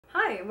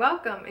Hi,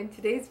 welcome! In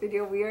today's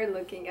video we are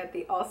looking at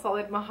the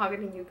all-solid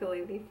mahogany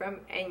ukulele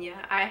from Enya.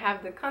 I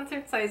have the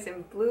concert size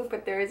in blue,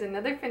 but there is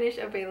another finish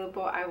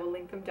available. I will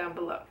link them down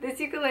below. This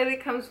ukulele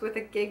comes with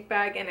a gig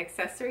bag and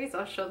accessories.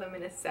 I'll show them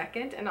in a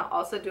second, and I'll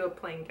also do a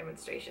playing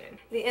demonstration.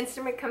 The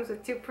instrument comes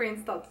with two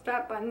pre-installed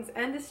strap buttons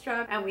and a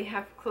strap, and we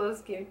have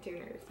closed gear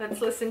tuners.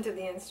 Let's listen to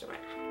the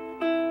instrument.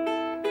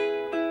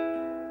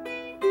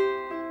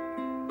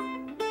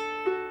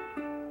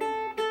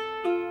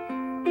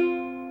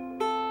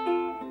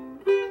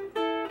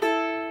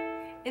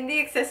 In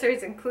the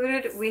accessories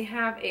included, we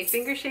have a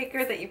finger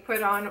shaker that you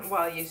put on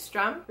while you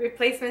strum,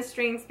 replacement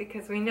strings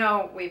because we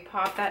know we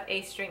pop that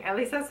A string, at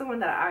least that's the one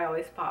that I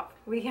always pop.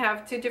 We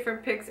have two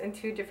different picks and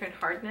two different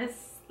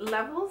hardness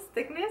levels,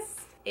 thickness,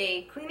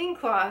 a cleaning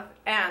cloth,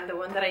 and the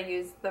one that I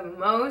use the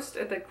most,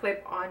 the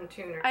clip-on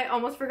tuner. I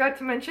almost forgot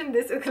to mention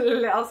this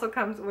ukulele also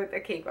comes with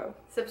a capo.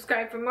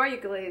 Subscribe for more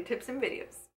ukulele tips and videos.